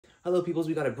Hello peoples,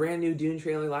 we got a brand new Dune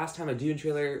trailer. Last time a Dune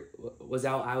trailer was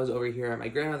out, I was over here at my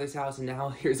grandmother's house, and now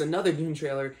here's another Dune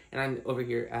trailer, and I'm over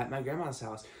here at my grandma's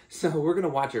house. So we're gonna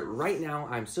watch it right now.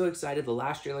 I'm so excited. The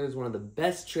last trailer is one of the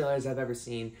best trailers I've ever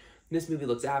seen. This movie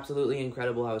looks absolutely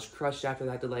incredible. I was crushed after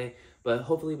that delay, but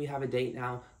hopefully we have a date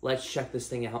now. Let's check this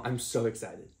thing out. I'm so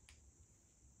excited.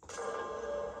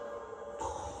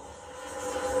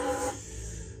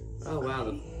 Oh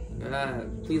wow,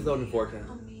 please load in 4K.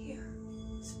 I'm here.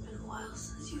 It's been a while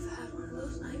since you've had one of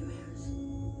those nightmares.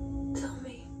 Tell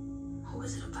me, what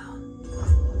was it about?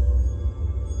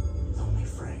 Only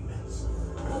fragments.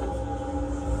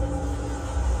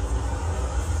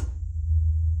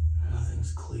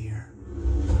 Nothing's clear.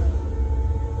 We've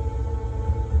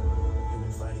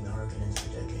been fighting the Harkonnens for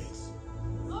decades.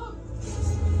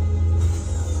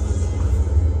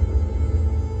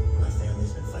 My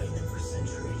family's been fighting them for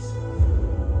centuries.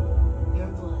 Your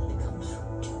blood comes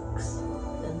from dukes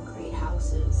and great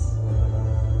houses.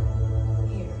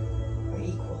 Here, we're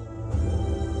equal.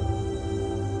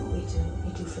 What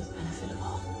we do for the benefit of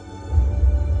all.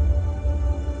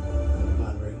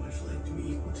 I'd very much like to be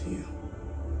equal to you.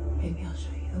 Maybe I'll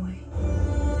show you the way.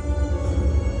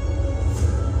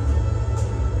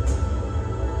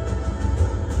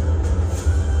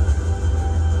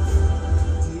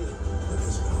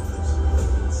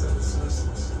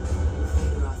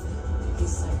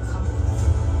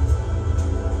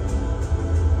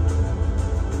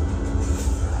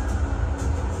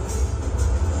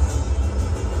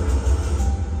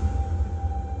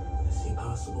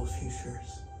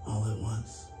 Futures all at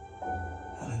once,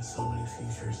 and in so many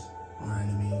futures our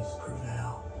enemies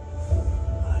prevail.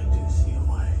 But I do see a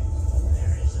way.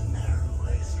 There is a narrow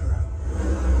way through.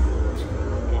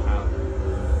 Wow.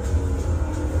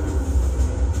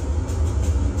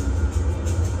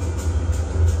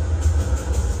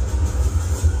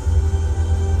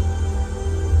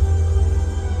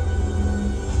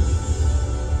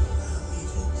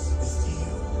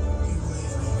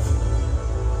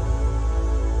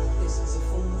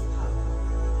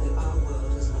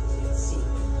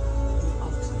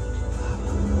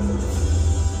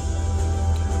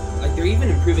 They're even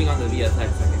improving on the VFX,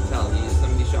 I can tell.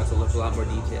 Some of these shots will look a lot more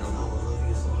detailed. I will love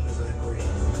you as long as I breathe.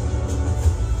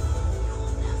 You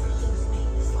will never lose me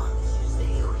as long as you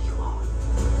stay who you are.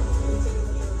 Consider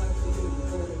what you're about to do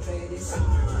before the trade is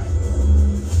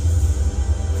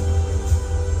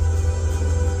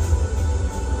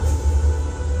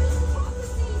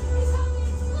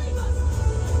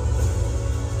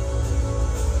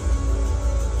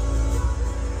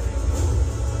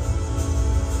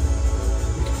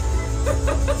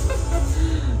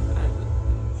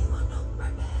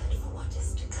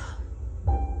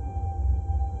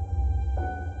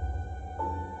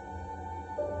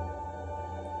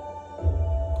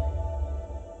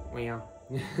Wow.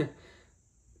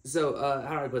 So,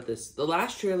 how do I put this? The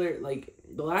last trailer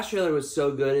was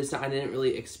so good. I didn't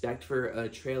really expect for a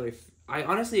trailer. I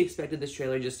honestly expected this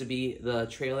trailer just to be the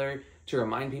trailer to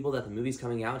remind people that the movie's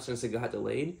coming out since it got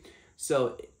delayed.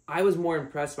 So, I was more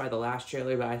impressed by the last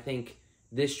trailer, but I think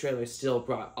this trailer still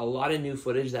brought a lot of new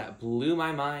footage that blew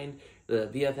my mind. The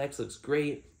VFX looks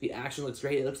great. The action looks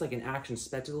great. It looks like an action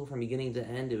spectacle from beginning to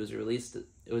end. It was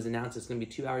announced it's going to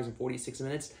be 2 hours and 46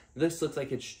 minutes. This looks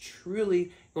like it's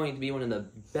truly going to be one of the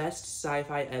best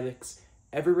sci-fi epics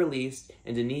ever released,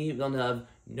 and Denis Villeneuve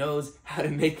knows how to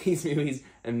make these movies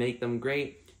and make them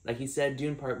great. Like he said,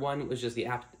 Dune Part 1 was just the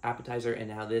appetizer, and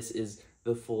now this is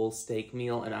the full steak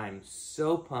meal, and I'm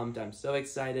so pumped. I'm so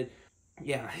excited.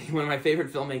 Yeah, one of my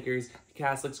favorite filmmakers. The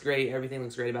cast looks great. Everything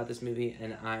looks great about this movie,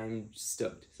 and I'm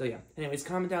stoked. So yeah, anyways,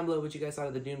 comment down below what you guys thought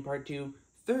of the Dune Part 2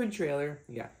 third trailer.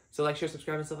 Yeah, so like, share,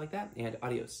 subscribe, and stuff like that, and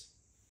adios.